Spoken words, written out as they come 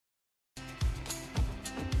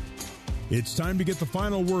It's time to get the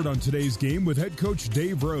final word on today's game with head coach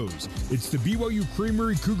Dave Rose. It's the BYU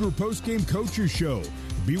Creamery Cougar Postgame Coaches Show.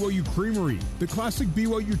 BYU Creamery, the classic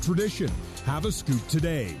BYU tradition. Have a scoop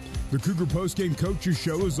today. The Cougar Postgame Coaches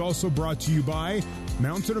Show is also brought to you by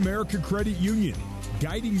Mountain America Credit Union,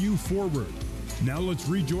 guiding you forward. Now let's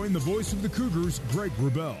rejoin the voice of the Cougars, Greg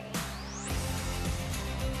Wrubell.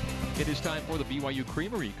 It is time for the BYU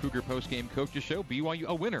Creamery Cougar Postgame Coaches Show. BYU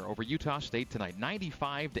a winner over Utah State tonight,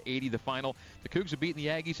 95-80 the final. The Cougs have beaten the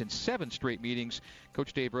Aggies in 7 straight meetings.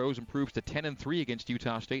 Coach Dave Rose improves to 10-3 against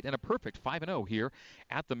Utah State and a perfect 5-0 here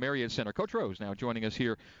at the Marriott Center. Coach Rose now joining us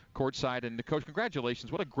here courtside. And Coach,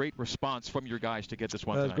 congratulations. What a great response from your guys to get this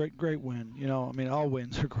one tonight. Great win. You know, I mean, all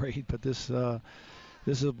wins are great, but this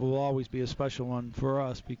will always be a special one for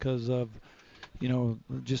us because of, you know,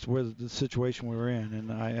 just where the situation we were in.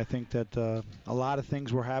 And I think that a lot of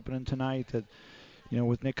things were happening tonight that, you know,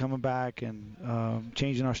 with Nick coming back and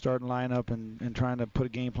changing our starting lineup and trying to put a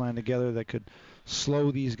game plan together that could slow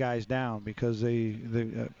these guys down because they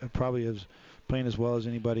probably is playing as well as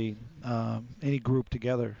anybody, any group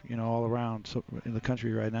together, you know, all around in the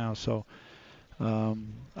country right now. So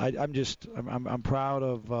I'm proud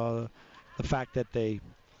of the fact that they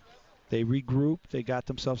regrouped, they got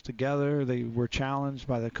themselves together, they were challenged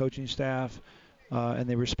by the coaching staff, and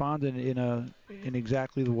they responded in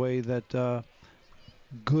exactly the way that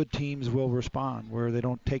good teams will respond, where they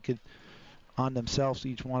don't take it on themselves,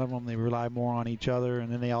 each one of them. They rely more on each other,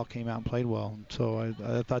 and then they all came out and played well. And so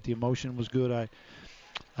I thought the emotion was good.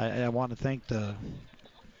 I want to thank the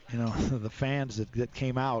fans that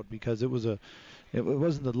came out because it wasn't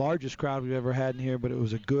the largest crowd we've ever had in here, but it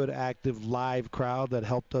was a good, active, live crowd that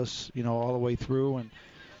helped us, you know, all the way through. And,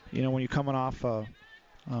 you know, when you're coming off,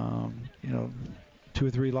 2 or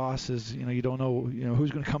 3 losses, you know, you don't know, you know,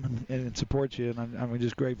 who's going to come and support you. And I'm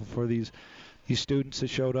just grateful for these students that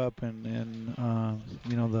showed up and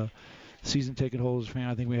you know, the season ticket holders fan.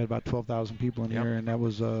 I think we had about 12,000 people in here, and that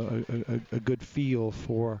was a good feel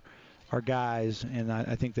for our guys. And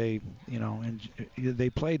I think they, you know, and they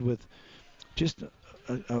played with just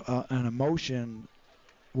an emotion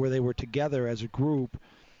where they were together as a group,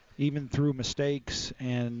 even through mistakes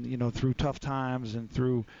and, you know, through tough times and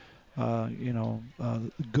through,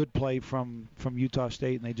 good play from Utah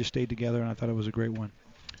State, and they just stayed together, and I thought it was a great win.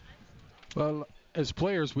 Well, as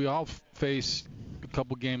players, we all face a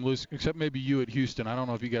couple game lose, except maybe you at Houston. I don't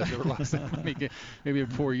know if you guys ever lost that many games. Maybe in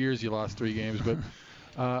 4 years you lost 3 games, but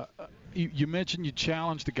you mentioned you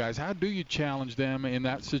challenged the guys. How do you challenge them in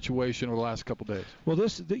that situation over the last couple days? Well,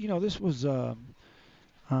 this was an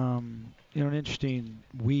interesting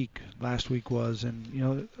week. Last week was, and you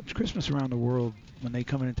know, it's Christmas around the world when they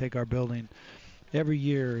come in and take our building. Every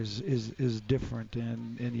year is different,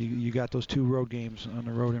 and you got those 2 road games on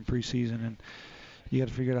the road in preseason, and you got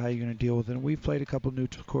to figure out how you're going to deal with it. And we've played a couple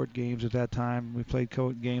neutral court games at that time. We played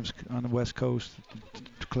games on the West Coast,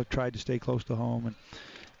 tried to stay close to home,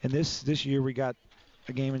 and this year we got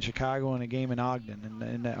a game in Chicago and a game in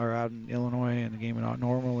Ogden, or out in Illinois, and a game in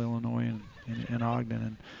Normal, Illinois, and in Ogden.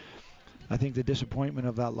 And I think the disappointment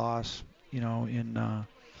of that loss, you know,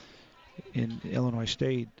 in Illinois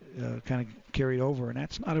State kind of carried over, and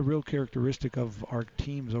that's not a real characteristic of our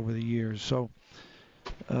teams over the years. So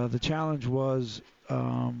the challenge was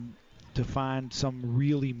to find some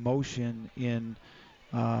real emotion in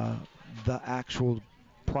the actual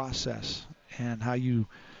process and how you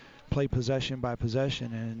play possession by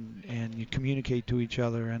possession and you communicate to each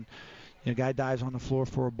other. And a guy dives on the floor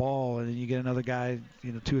for a ball, and then you get another guy,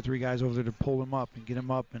 you know, 2 or 3 guys over there to pull him up and get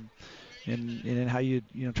him up, and then how you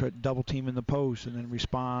try to double team in the post and then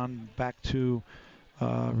respond back to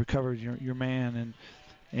recover your man.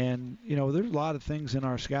 And you know, there's a lot of things in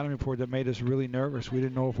our scouting report that made us really nervous. We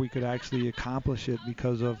didn't know if we could actually accomplish it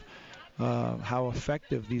because of how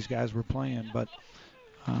effective these guys were playing. But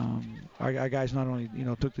our guys not only, you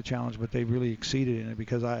know, took the challenge, but they really exceeded in it,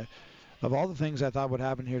 because of all the things I thought would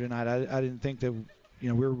happen here tonight, I didn't think that, you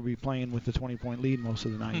know, we would be playing with the 20-point lead most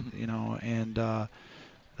of the night, you know, and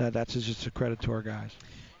that's just a credit to our guys.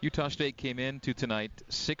 Utah State came into tonight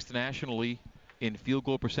 6th nationally in field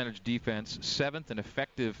goal percentage defense, 7th in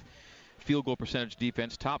effective field goal percentage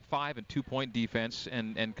defense, top 5 in 2-point defense.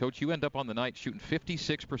 And Coach, you end up on the night shooting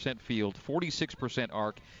 56% field, 46%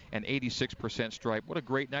 arc, and 86% stripe. What a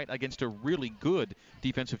great night against a really good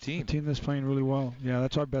defensive team. A team that's playing really well. Yeah,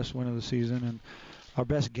 that's our best win of the season and our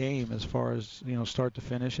best game as far as, you know, start to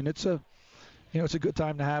finish. And it's a good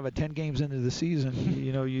time to have it. 10 games into the season,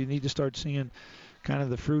 you know, you need to start seeing kind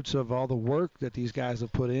of the fruits of all the work that these guys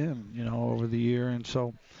have put in, you know, over the year. And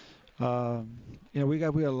so we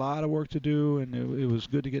had a lot of work to do, and it was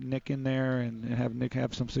good to get Nick in there and have Nick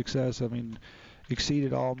have some success. I mean,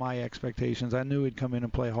 exceeded all my expectations. I knew he'd come in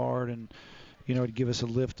and play hard, and he'd give us a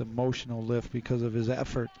lift, emotional lift because of his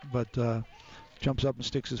effort. But jumps up and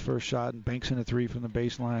sticks his first shot and banks in a three from the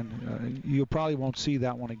baseline. You probably won't see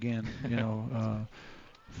that one again,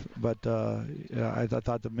 But I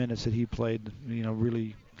thought the minutes that he played,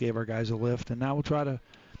 really gave our guys a lift. And now we'll try to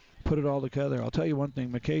put it all together. I'll tell you one thing,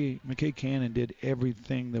 McKay Cannon did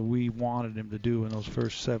everything that we wanted him to do in those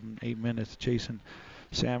first 7-8 minutes, chasing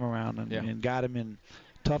Sam around and got him in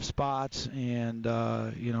tough spots. And,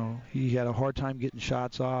 he had a hard time getting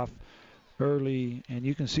shots off early. And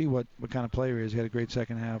you can see what kind of player he is. He had a great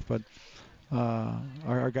second half. But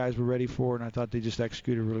our guys were ready for it, and I thought they just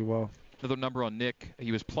executed really well. Another number on Nick.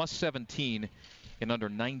 He was plus 17 in under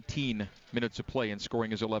 19 minutes of play and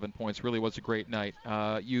scoring his 11 points. Really was a great night.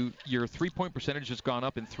 Your three-point percentage has gone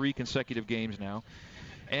up in 3 consecutive games now.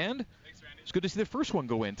 And it's good to see the first one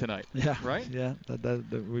go in tonight. Yeah. Right? Yeah.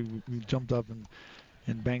 We jumped up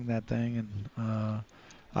and banged that thing. And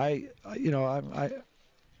I'm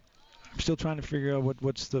still trying to figure out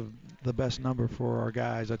what's the best number for our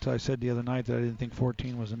guys. I said the other night that I didn't think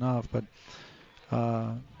 14 was enough, but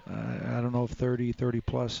I don't know if 30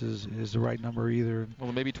 plus is the right number either.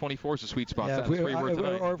 Well, maybe 24 is the sweet spot. Yeah,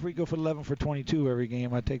 or if we go for 11 for 22 every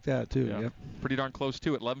game, I'd take that too. Yeah. Yep. Pretty darn close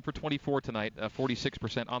to it. 11 for 24 tonight,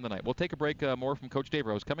 46% on the night. We'll take a break. More from Coach Dave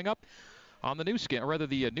Rose coming up on the new skin, or rather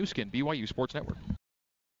the new skin, BYU Sports Network.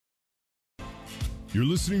 You're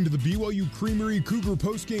listening to the BYU Creamery Cougar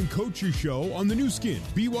Postgame Coaches Show on the new skin,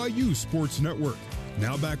 BYU Sports Network.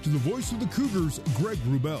 Now back to the voice of the Cougars, Greg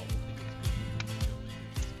Wrubell.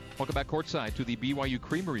 Welcome back courtside to the BYU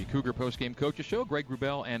Creamery Cougar Postgame Coaches Show. Greg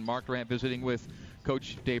Wrubell and Mark Durant visiting with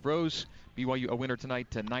Coach Dave Rose. BYU a winner tonight,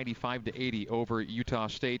 95-80 over Utah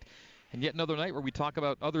State. And yet another night where we talk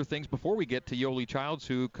about other things before we get to Yoli Childs,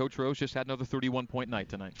 who Coach Rose just had another 31-point night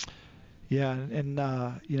tonight. Yeah, and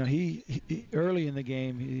he early in the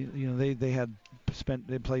game,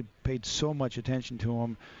 they paid so much attention to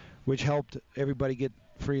him, which helped everybody get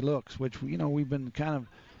free looks, which we've been kind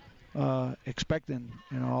of expecting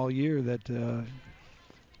all year that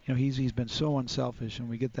he's been so unselfish, and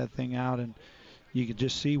we get that thing out, and you could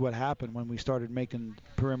just see what happened when we started making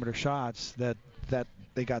perimeter shots, that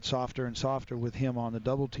they got softer and softer with him on the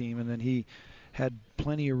double team, and then he had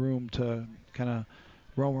plenty of room to kind of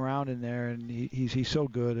roam around in there, and he's so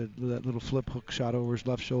good at that little flip hook shot over his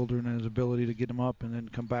left shoulder, and his ability to get him up and then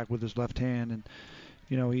come back with his left hand. And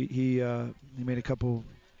he made a couple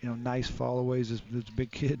nice followays. This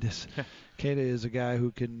big kid, this Keita is a guy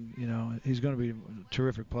who can, he's going to be a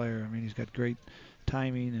terrific player. I mean, he's got great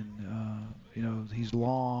timing, and he's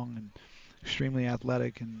long and extremely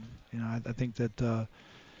athletic, and I think that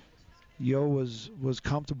Yo was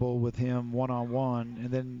comfortable with him one-on-one,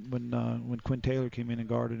 and then when Quinn Taylor came in and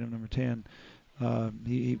guarded him, number 10,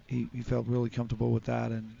 he felt really comfortable with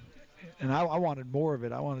that, and I wanted more of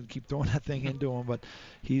it. I wanted to keep throwing that thing into him, but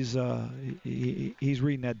he's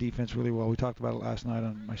reading that defense really well. We talked about it last night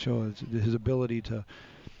on my show. His ability to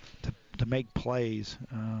make plays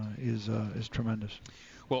is tremendous.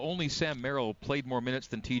 Well, only Sam Merrill played more minutes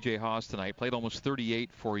than TJ Haas tonight, played almost 38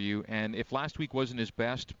 for you. And if last week wasn't his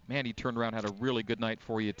best, man, he turned around, had a really good night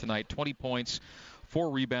for you tonight. 20 points, 4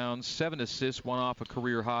 rebounds, 7 assists, 1 off a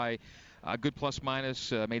career high. Good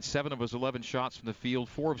plus-minus, made 7 of his 11 shots from the field,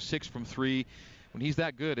 4 of 6 from 3. When he's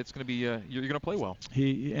that good, it's going to be you're going to play well.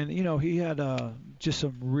 He had just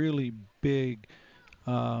some really big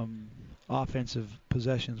offensive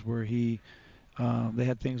possessions where they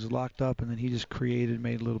had things locked up, and then he just made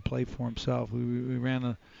a little play for himself. We ran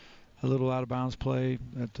a little out-of-bounds play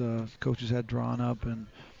that coaches had drawn up, and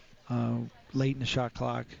late in the shot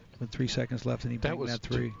clock with 3 seconds left, and he banged that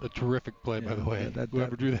three. A terrific play, by the way.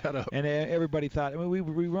 Whoever drew that up. And everybody thought, we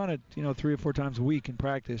run it, 3 or 4 times a week in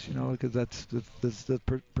practice, because that's the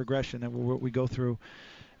progression that we go through.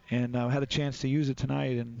 And I had a chance to use it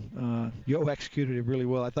tonight, and Yo executed it really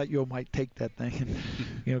well. I thought Yo might take that thing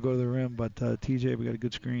and go to the rim, but TJ, we got a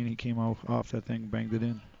good screen. He came off that thing, banged it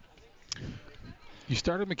in. You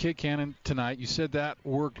started McKay Cannon tonight. You said that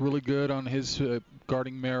worked really good on his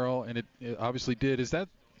guarding Merrill, and it obviously did. Is that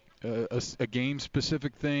a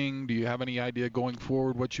game-specific thing? Do you have any idea going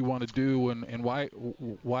forward what you want to do, and why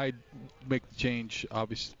make the change?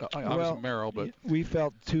 Obviously Merrill, but we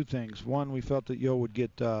felt 2 things. One, we felt that Yo would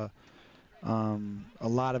get a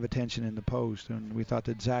lot of attention in the post, and we thought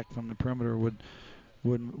that Zach from the perimeter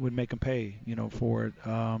would make him pay, for it,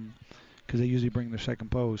 because they usually bring their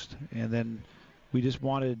second post. And then we just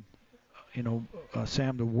wanted,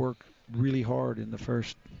 Sam to work really hard in the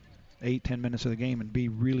first 8-10 minutes of the game and be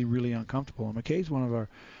really, really uncomfortable. And McKay's one of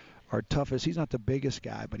our toughest. He's not the biggest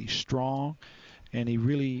guy, but he's strong, and he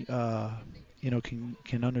really,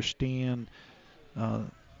 can understand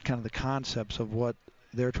kind of the concepts of what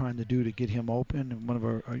they're trying to do to get him open. And one of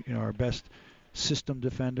our best system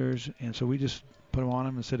defenders, and so we just put him on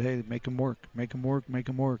him and said, hey, make him work.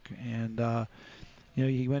 And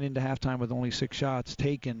he went into halftime with only 6 shots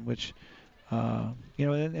taken, which and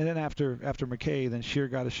then after McKay, then Shear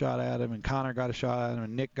got a shot at him, and Connor got a shot at him,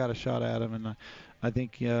 and Nick got a shot at him, and I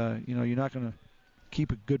think you're not going to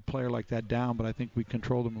keep a good player like that down, but I think we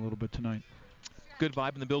controlled him a little bit tonight. Good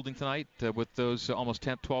vibe in the building tonight with those almost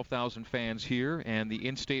 12,000 fans here, and the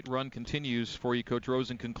in-state run continues for you. Coach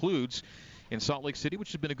Rosen concludes in Salt Lake City,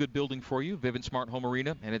 which has been a good building for you, Vivint Smart Home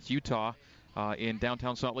Arena, and it's Utah in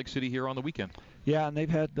downtown Salt Lake City here on the weekend. Yeah, and they've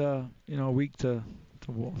had a week to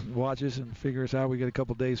watch us and figure us out. We get a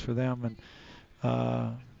couple days for them,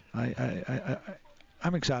 and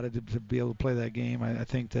I'm excited to be able to play that game. I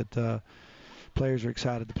think that players are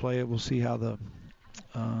excited to play it. We'll see how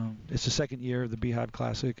it's the second year of the Beehive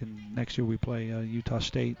Classic, and next year we play Utah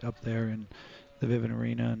State up there in the Vivint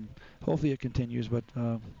Arena, and hopefully it continues, but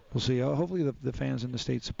we'll see. Hopefully the fans in the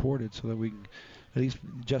state support it so that we can at least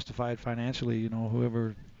justify it financially,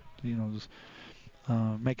 whoever is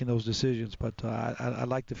making those decisions. But I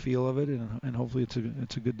like the feel of it, and hopefully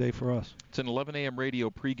it's a good day for us. It's an 11 a.m. radio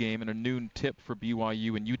pregame and a noon tip for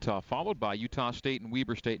BYU and Utah, followed by Utah State and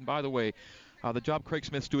Weber State. And by the way, the job Craig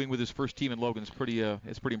Smith's doing with his first team in Logan is pretty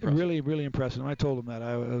impressive. Really, really impressive. I told him that.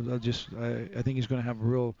 I think he's going to have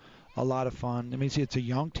a lot of fun. I mean, see, it's a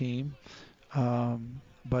young team,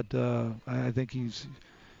 but I think he's,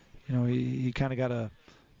 he kind of got a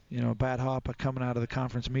bad hop coming out of the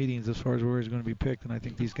conference meetings as far as where he's going to be picked, and I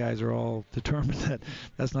think these guys are all determined that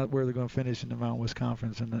that's not where they're going to finish in the Mountain West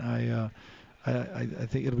Conference, and I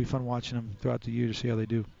think it'll be fun watching them throughout the year to see how they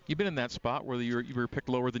do. You've been in that spot where you were picked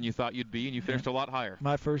lower than you thought you'd be, and you finished a lot higher.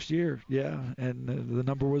 My first year, yeah, and the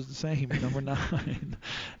number was the same, number 9.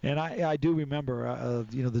 And I do remember,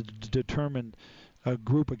 the determined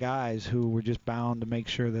group of guys who were just bound to make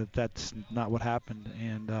sure that that's not what happened,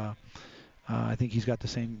 and I think he's got the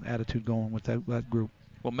same attitude going with that group.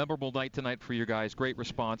 Well, memorable night tonight for your guys. Great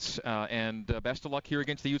response, and best of luck here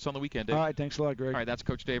against the Utes on the weekend, Dave. All right, thanks a lot, Greg. All right, that's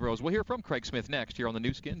Coach Dave Rose. We'll hear from Craig Smith next here on the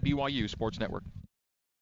new skin, BYU Sports Network.